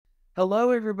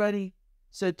Hello everybody.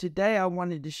 So today I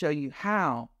wanted to show you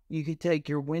how you could take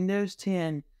your Windows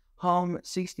 10 Home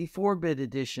 64-bit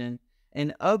edition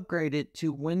and upgrade it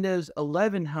to Windows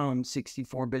 11 Home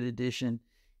 64-bit edition,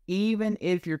 even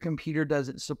if your computer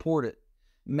doesn't support it.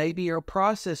 Maybe your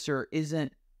processor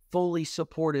isn't fully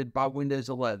supported by Windows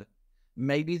 11.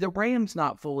 Maybe the RAM's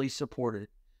not fully supported.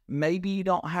 Maybe you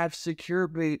don't have Secure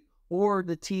Boot or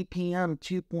the TPM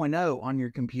 2.0 on your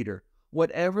computer.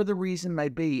 Whatever the reason may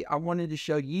be, I wanted to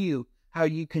show you how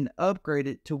you can upgrade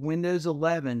it to Windows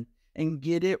 11 and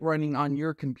get it running on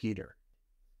your computer.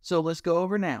 So let's go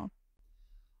over now.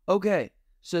 Okay,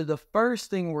 so the first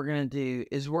thing we're going to do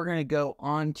is we're going to go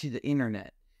onto the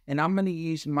internet. And I'm going to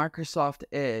use Microsoft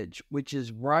Edge, which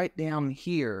is right down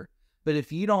here. But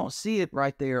if you don't see it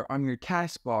right there on your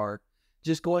taskbar,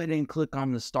 just go ahead and click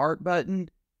on the Start button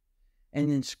and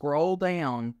then scroll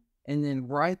down. And then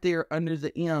right there under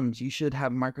the M's, you should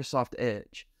have Microsoft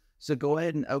Edge. So go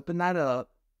ahead and open that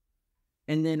up.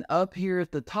 And then up here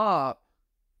at the top,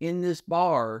 in this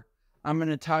bar, I'm going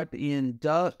to type in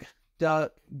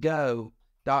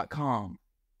duckduckgo.com.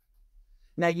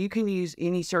 Now, you can use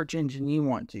any search engine you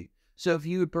want to. So if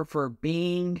you would prefer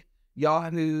Bing,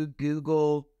 Yahoo,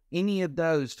 Google, any of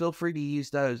those, feel free to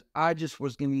use those. I just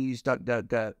was going to use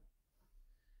DuckDuckGo.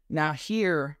 Now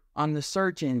here on the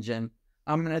search engine,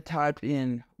 I'm going to type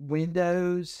in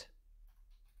Windows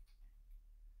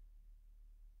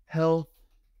Health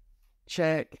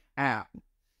Check app.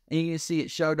 And you can see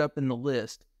it showed up in the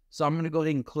list. So I'm going to go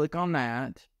ahead and click on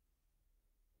that.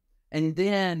 And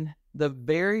then the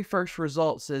very first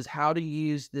result says how to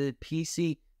use the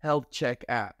PC Health Check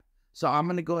app. So I'm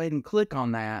going to go ahead and click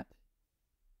on that.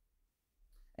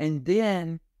 And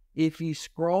then if you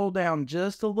scroll down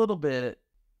just a little bit,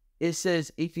 it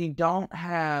says if you don't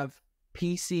have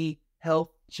PC Health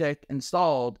Check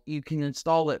installed, you can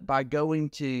install it by going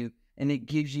to, and it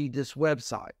gives you this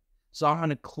website. So I'm going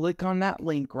to click on that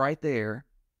link right there,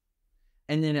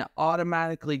 and then it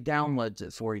automatically downloads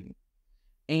it for you.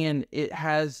 And it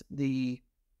has the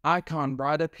icon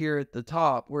right up here at the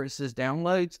top where it says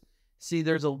downloads. See,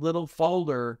 there's a little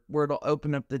folder where it'll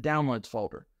open up the downloads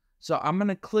folder. So I'm going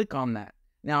to click on that.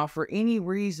 Now, for any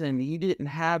reason you didn't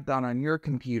have that on your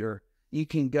computer, you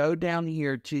can go down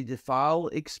here to the File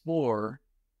Explorer,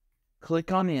 click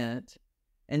on it,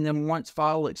 and then once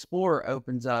File Explorer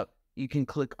opens up, you can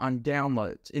click on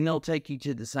Downloads, and it'll take you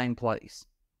to the same place.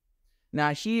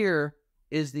 Now here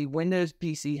is the Windows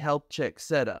PC Health Check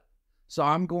setup. So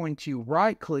I'm going to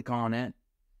right-click on it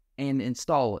and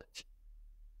install it.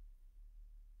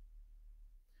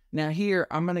 Now here,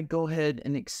 I'm going to go ahead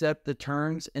and accept the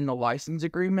terms in the license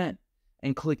agreement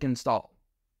and click Install.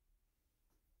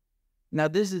 Now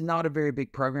this is not a very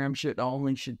big program,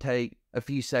 only should take a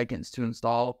few seconds to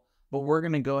install, but we're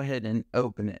going to go ahead and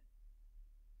open it.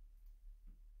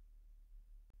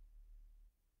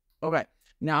 Okay,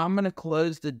 now I'm going to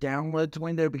close the downloads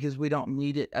window because we don't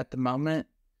need it at the moment.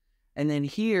 And then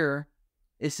here,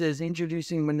 it says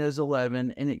Introducing Windows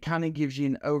 11, and it kind of gives you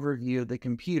an overview of the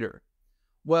computer.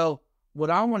 Well, what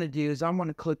I want to do is I want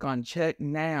to click on Check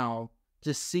Now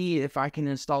to see if I can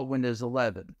install Windows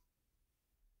 11.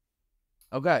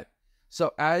 Okay,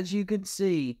 so as you can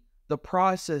see, the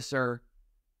processor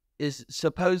is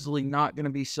supposedly not going to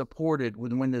be supported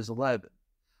with Windows 11.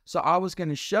 So I was going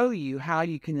to show you how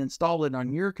you can install it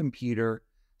on your computer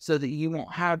so that you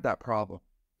won't have that problem.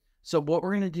 So what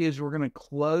we're going to do is we're going to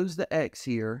close the X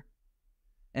here,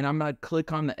 and I'm going to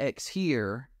click on the X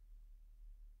here.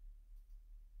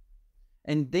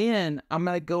 And then I'm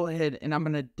going to go ahead and I'm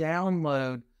going to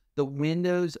download the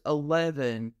Windows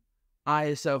 11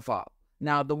 ISO file.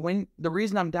 Now, the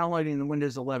reason I'm downloading the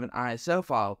Windows 11 ISO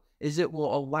file is it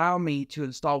will allow me to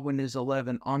install Windows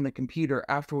 11 on the computer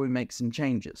after we make some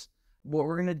changes. What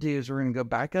we're going to do is we're going to go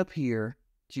back up here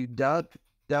to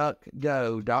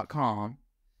duckduckgo.com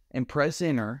and press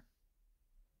Enter.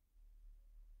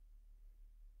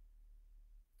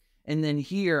 And then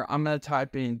here, I'm going to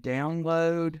type in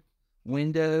Download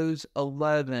Windows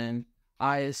 11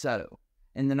 ISO,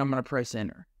 and then I'm going to press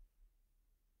Enter.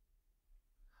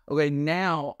 Okay,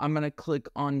 now I'm going to click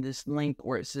on this link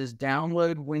where it says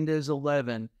Download Windows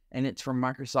 11, and it's from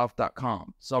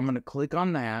Microsoft.com. So I'm going to click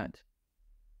on that,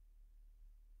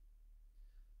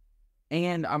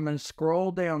 and I'm going to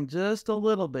scroll down just a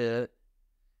little bit,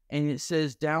 and it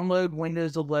says Download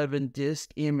Windows 11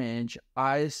 Disk Image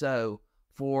ISO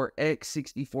for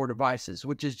x64 devices,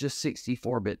 which is just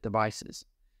 64-bit devices.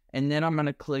 And then I'm going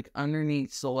to click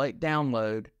underneath Select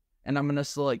Download, and I'm going to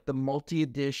select the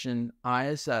Multi-Edition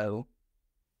ISO.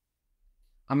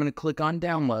 I'm going to click on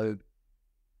Download.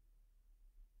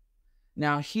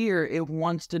 Now here, it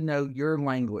wants to know your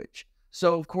language.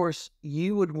 So of course,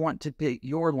 you would want to pick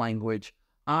your language.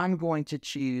 I'm going to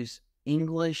choose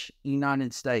English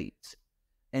United States.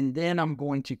 And then I'm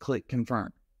going to click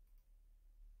confirm.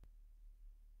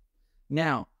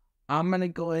 Now, I'm going to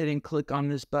go ahead and click on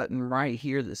this button right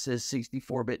here that says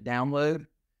 64-bit download.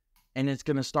 And it's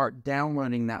going to start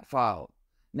downloading that file.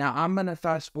 Now, I'm going to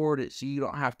fast forward it so you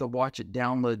don't have to watch it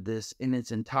download this in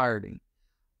its entirety.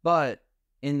 But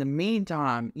in the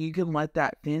meantime, you can let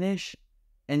that finish,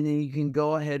 and then you can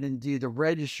go ahead and do the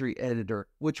registry editor,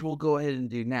 which we'll go ahead and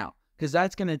do now, because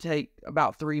that's going to take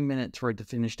about 3 minutes for it to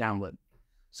finish downloading.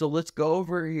 So let's go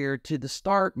over here to the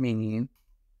start menu,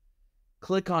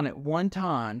 click on it one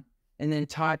time, and then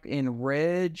type in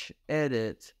reg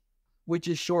edit, which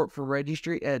is short for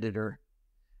registry editor.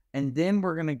 And then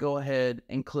we're going to go ahead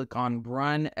and click on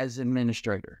run as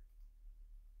administrator.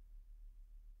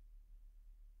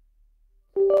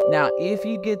 Now, if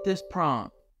you get this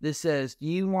prompt that says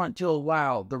you want to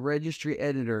allow the registry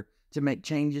editor to make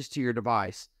changes to your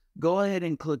device, go ahead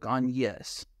and click on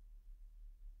yes.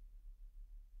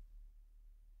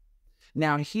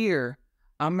 Now here,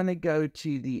 I'm going to go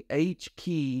to the H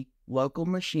key local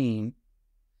machine,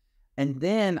 and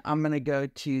then I'm going to go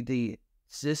to the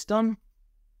system,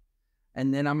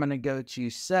 and then I'm going to go to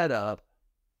setup,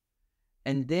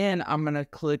 and then I'm going to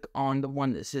click on the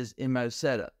one that says MO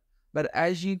setup. But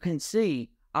as you can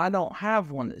see, I don't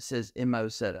have one that says MO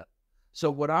setup.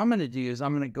 So what I'm going to do is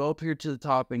I'm going to go up here to the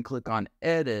top and click on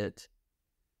edit,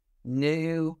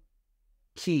 new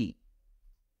key.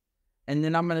 And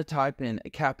then I'm going to type in a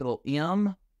capital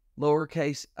M,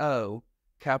 lowercase o,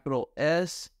 capital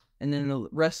S, and then the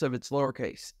rest of it's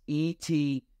lowercase,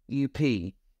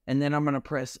 E-T-U-P. And then I'm going to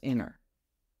press enter.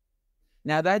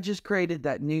 Now that just created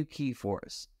that new key for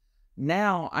us.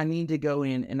 Now I need to go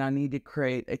in and I need to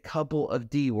create a couple of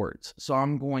D words. So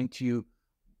I'm going to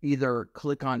either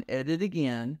click on edit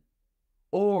again,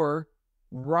 or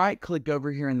right click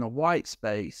over here in the white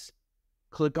space,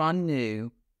 click on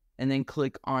new, and then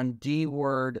click on D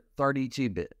word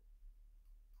 32-bit.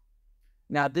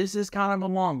 Now this is kind of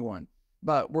a long one,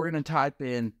 but we're going to type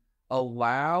in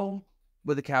allow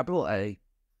with a capital A,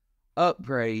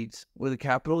 upgrades with a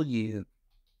capital U,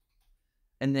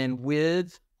 and then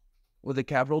with a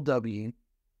capital W,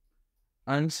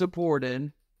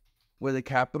 unsupported with a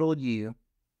capital U,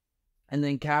 and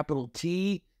then capital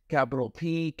T, capital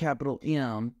P, capital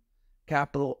M,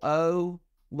 capital O,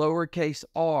 lowercase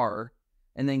r,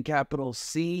 and then capital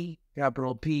C,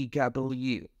 capital P, capital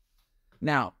U.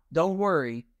 Now, don't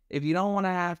worry, if you don't want to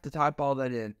have to type all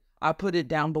that in, I put it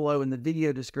down below in the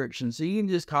video description, so you can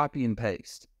just copy and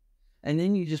paste. And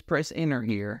then you just press enter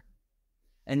here.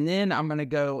 And then I'm going to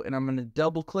go and I'm going to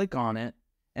double click on it,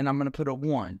 and I'm going to put a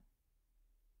 1.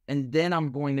 And then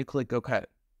I'm going to click OK.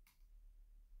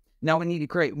 Now we need to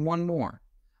create one more.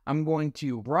 I'm going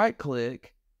to right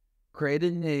click, create a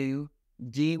new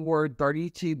D word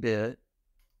 32-bit,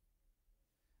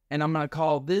 and I'm going to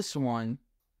call this one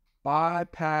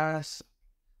bypass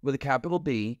with a capital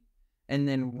B, and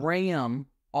then RAM,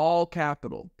 all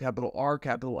capital, capital R,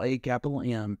 capital A, capital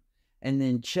M, and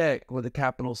then check with a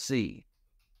capital C.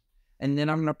 And then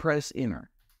I'm going to press enter.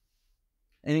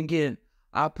 And again,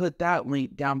 I'll put that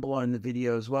link down below in the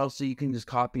video as well, so you can just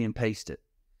copy and paste it.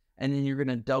 And then you're going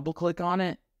to double click on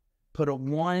it, put a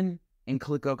 1, and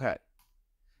click OK.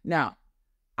 Now,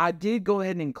 I did go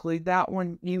ahead and include that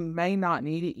one. You may not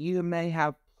need it. You may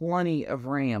have plenty of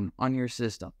RAM on your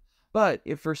system. But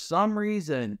if for some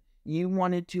reason you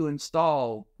wanted to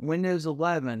install Windows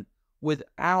 11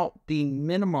 without the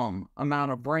minimum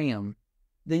amount of RAM,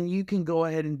 then you can go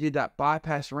ahead and do that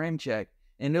bypass RAM check,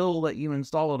 and it'll let you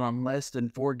install it on less than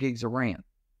 4 gigs of RAM.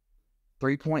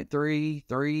 3.3,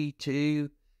 3, 2,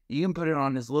 you can put it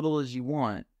on as little as you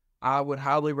want. I would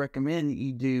highly recommend that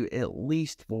you do at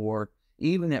least 4.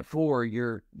 Even at 4,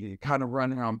 you're kind of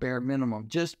running on bare minimum,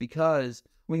 just because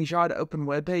when you try to open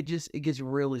web pages, it gets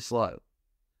really slow.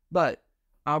 But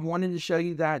I wanted to show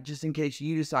you that just in case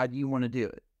you decide you want to do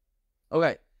it.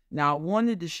 Okay, now I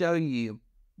wanted to show you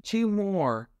 2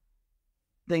 more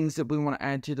things that we want to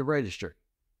add to the registry.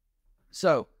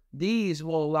 So these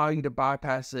will allow you to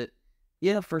bypass it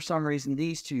if for some reason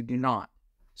these 2 do not.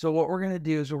 So what we're going to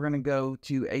do is we're going to go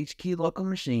to H key local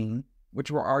machine, which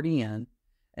we're already in,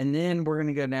 and then we're going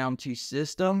to go down to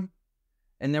system,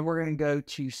 and then we're going to go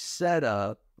to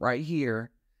setup right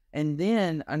here, and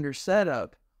then under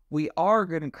setup, we are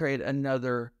going to create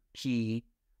another key.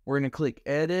 We're going to click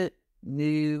edit,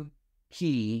 new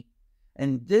key,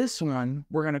 and this one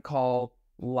we're going to call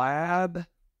lab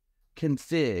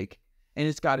config, and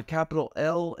it's got a capital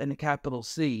L and a capital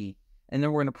C, and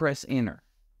then we're going to press enter.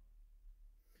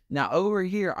 Now over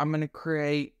here, I'm going to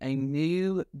create a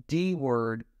new D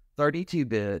word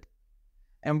 32-bit,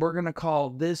 and we're going to call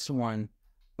this one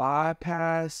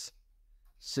bypass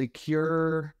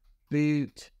secure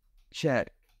boot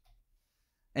check.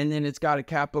 And then it's got a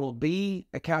capital B,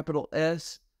 a capital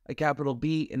S, a capital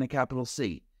B, and a capital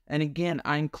C. And again,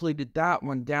 I included that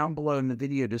one down below in the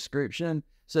video description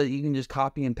so that you can just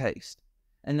copy and paste.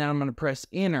 And then I'm going to press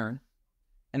enter,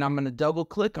 and I'm going to double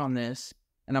click on this,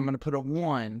 and I'm going to put a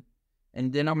 1,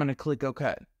 and then I'm going to click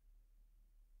OK.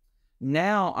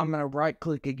 Now I'm going to right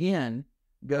click again,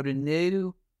 go to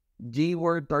new D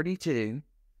word 32,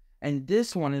 and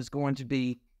this one is going to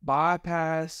be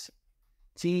bypass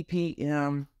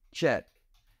TPM check.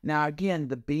 Now again,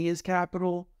 the B is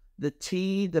capital, the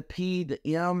T, the P, the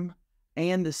M,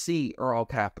 and the C are all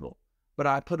capital. But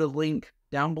I put a link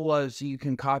down below so you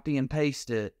can copy and paste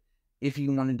it if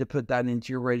you wanted to put that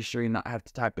into your registry and not have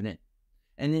to type it in.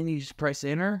 And then you just press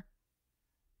enter,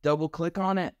 double click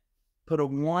on it, put a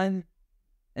 1,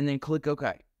 and then click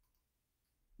OK.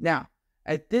 Now,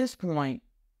 at this point,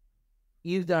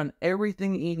 you've done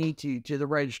everything you need to the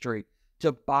registry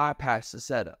to bypass the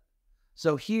setup.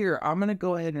 So here, I'm going to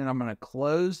go ahead and I'm going to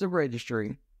close the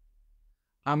registry.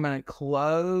 I'm going to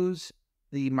close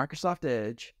the Microsoft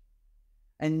Edge.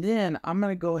 And then I'm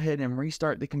going to go ahead and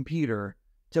restart the computer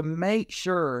to make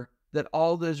sure that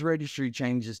all those registry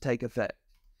changes take effect.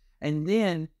 And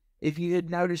then, if you had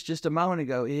noticed just a moment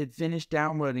ago, it had finished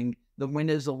downloading the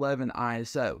Windows 11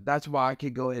 ISO. That's why I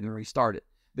could go ahead and restart it.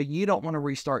 But you don't want to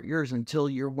restart yours until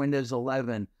your Windows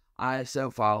 11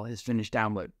 ISO file has finished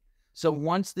downloading. So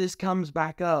once this comes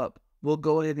back up, we'll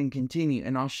go ahead and continue,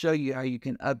 and I'll show you how you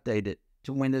can update it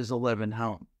to Windows 11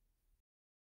 Home.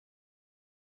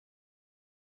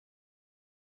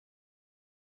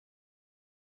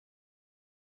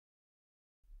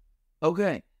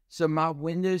 Okay, so my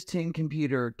Windows 10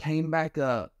 computer came back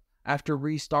up after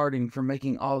restarting from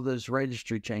making all those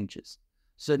registry changes.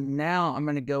 So now I'm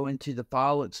going to go into the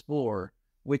File Explorer,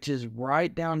 which is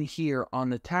right down here on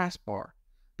the taskbar.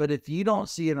 But if you don't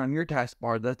see it on your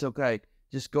taskbar, that's okay.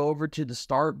 Just go over to the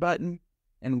Start button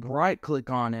and right-click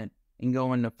on it and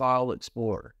go into File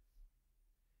Explorer.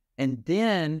 And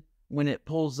then when it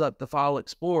pulls up the File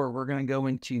Explorer, we're going to go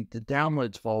into the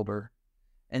Downloads folder,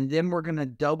 and then we're going to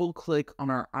double-click on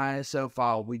our ISO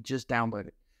file we just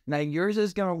downloaded. Now, yours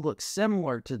is going to look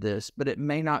similar to this, but it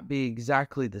may not be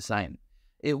exactly the same.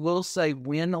 It will say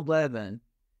Win11.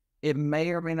 It may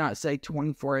or may not say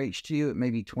 24H2. It may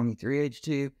be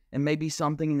 23H2. It may be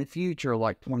something in the future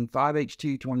like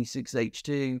 25H2,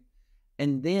 26H2.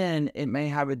 And then it may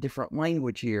have a different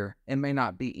language here. It may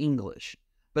not be English.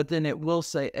 But then it will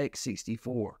say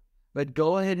X64. But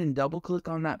go ahead and double-click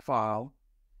on that file.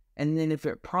 And then if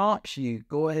it prompts you,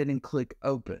 go ahead and click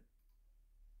Open.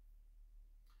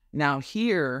 Now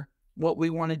here, what we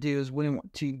want to do is we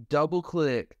want to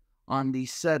double-click on the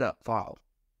Setup file.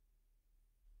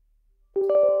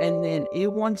 And then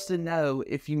it wants to know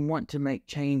if you want to make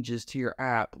changes to your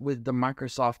app with the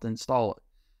Microsoft installer.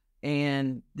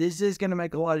 And this is going to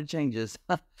make a lot of changes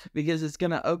because it's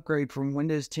going to upgrade from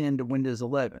Windows 10 to Windows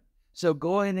 11. So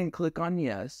go ahead and click on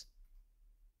Yes.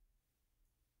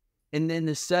 And then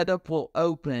the setup will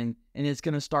open and it's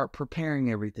going to start preparing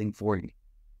everything for you.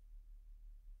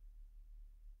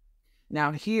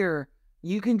 Now here,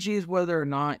 you can choose whether or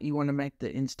not you want to make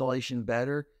the installation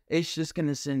better. It's just going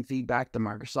to send feedback to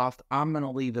Microsoft. I'm going to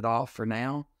leave it off for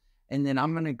now. And then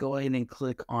I'm going to go ahead and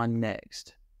click on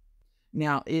Next.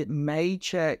 Now, it may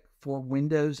check for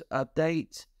Windows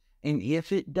updates. And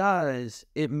if it does,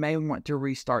 it may want to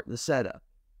restart the setup.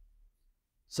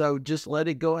 So just let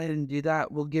it go ahead and do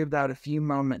that. We'll give that a few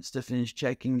moments to finish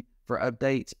checking for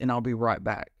updates, and I'll be right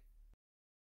back.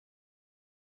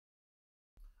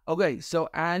 Okay, so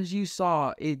as you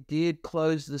saw, it did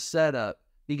close the setup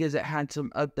because it had some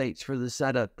updates for the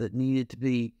setup that needed to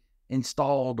be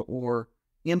installed or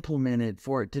implemented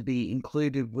for it to be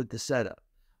included with the setup.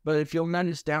 But if you'll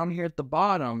notice down here at the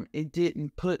bottom, it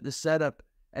didn't put the setup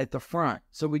at the front,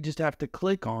 so we just have to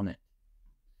click on it.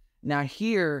 Now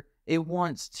here, it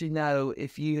wants to know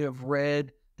if you have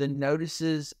read the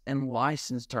notices and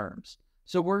license terms.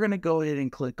 So we're going to go ahead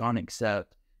and click on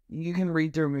Accept. You can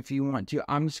read through them if you want to.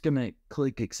 I'm just going to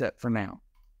click Accept for now.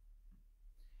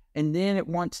 And then it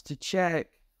wants to check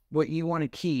what you want to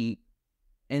keep.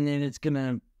 And then it's going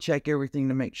to check everything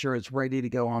to make sure it's ready to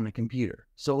go on the computer.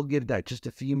 So we'll give that just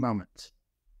a few moments.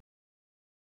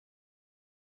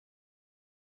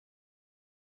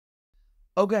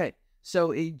 Okay,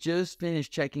 so it just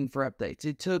finished checking for updates.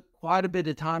 It took quite a bit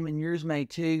of time, and yours may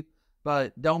too,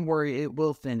 but don't worry, it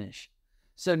will finish.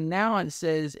 So now it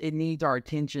says it needs our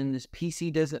attention. This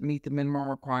PC doesn't meet the minimum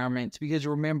requirements because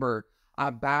remember,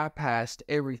 I bypassed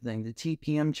everything. The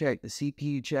TPM check, the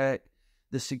CPU check,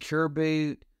 the secure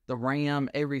boot, the RAM,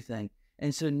 everything.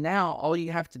 And so now all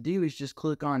you have to do is just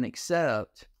click on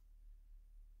accept.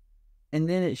 And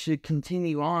then it should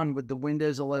continue on with the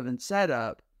Windows 11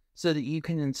 setup so that you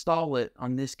can install it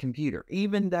on this computer.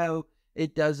 Even though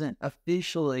it doesn't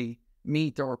officially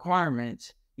meet the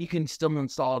requirements, you can still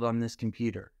install it on this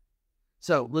computer.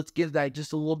 So let's give that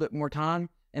just a little bit more time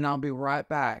and I'll be right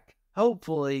back.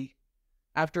 Hopefully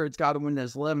after it's got a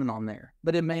Windows 11 on there,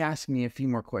 but it may ask me a few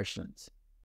more questions.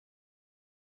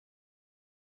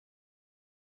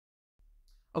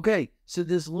 Okay, so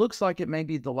this looks like it may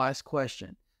be the last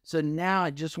question. So now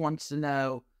it just wants to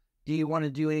know, do you want to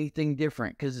do anything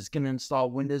different? Because it's going to install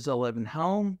Windows 11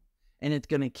 Home and it's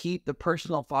going to keep the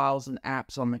personal files and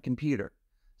apps on the computer.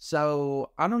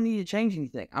 So I don't need to change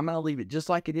anything. I'm going to leave it just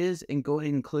like it is and go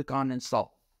ahead and click on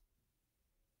install.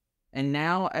 And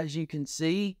now, as you can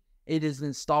see, it is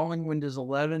installing Windows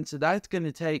 11. So that's going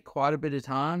to take quite a bit of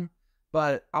time,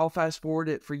 but I'll fast forward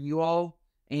it for you all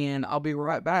and I'll be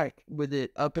right back with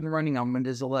it up and running on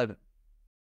Windows 11.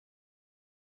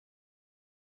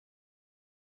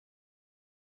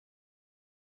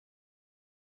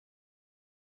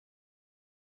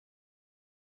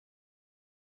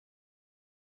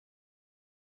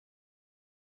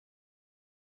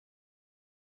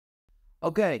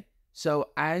 Okay, so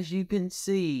as you can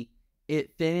see,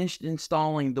 it finished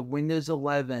installing the Windows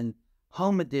 11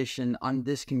 Home Edition on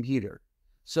this computer.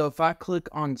 So if I click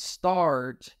on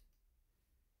Start,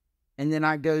 and then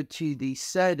I go to the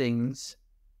Settings,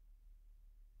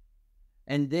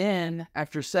 and then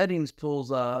after Settings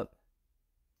pulls up,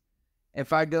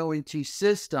 if I go into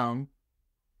System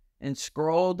and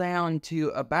scroll down to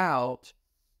About,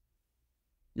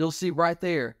 you'll see right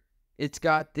there, it's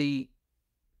got the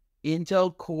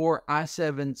Intel Core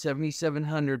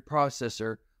i7-7700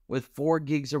 processor with 4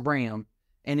 gigs of RAM,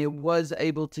 and it was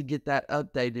able to get that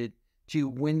updated to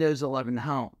Windows 11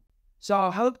 Home. So I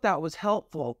hope that was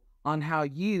helpful on how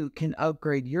you can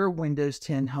upgrade your Windows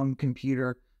 10 home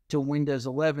computer to Windows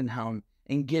 11 Home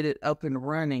and get it up and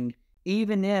running.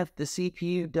 Even if the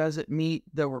CPU doesn't meet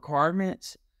the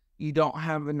requirements, you don't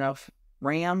have enough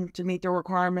RAM to meet the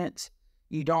requirements,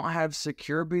 you don't have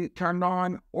secure boot turned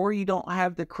on, or you don't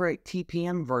have the correct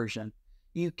TPM version,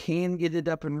 you can get it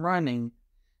up and running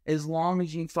as long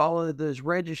as you follow those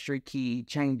registry key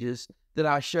changes that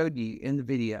I showed you in the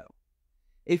video.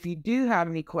 If you do have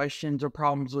any questions or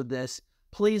problems with this,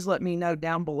 please let me know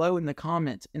down below in the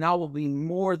comments and I will be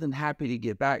more than happy to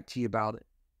get back to you about it.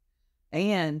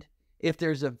 And if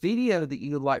there's a video that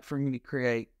you would like for me to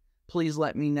create, please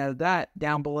let me know that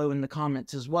down below in the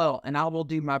comments as well, and I will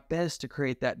do my best to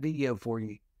create that video for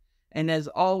you. And as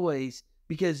always,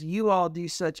 because you all do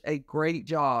such a great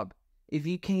job, if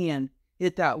you can,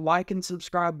 hit that like and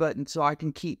subscribe button so I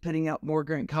can keep putting out more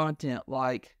great content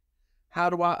like how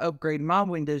do I upgrade my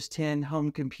Windows 10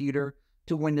 home computer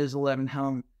to Windows 11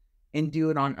 Home and do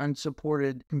it on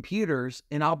unsupported computers,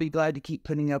 and I'll be glad to keep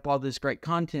putting up all this great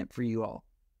content for you all.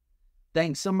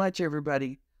 Thanks so much,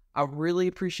 everybody. I really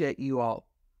appreciate you all.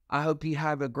 I hope you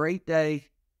have a great day.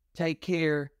 Take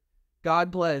care.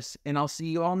 God bless, and I'll see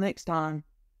you all next time.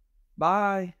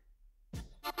 Bye.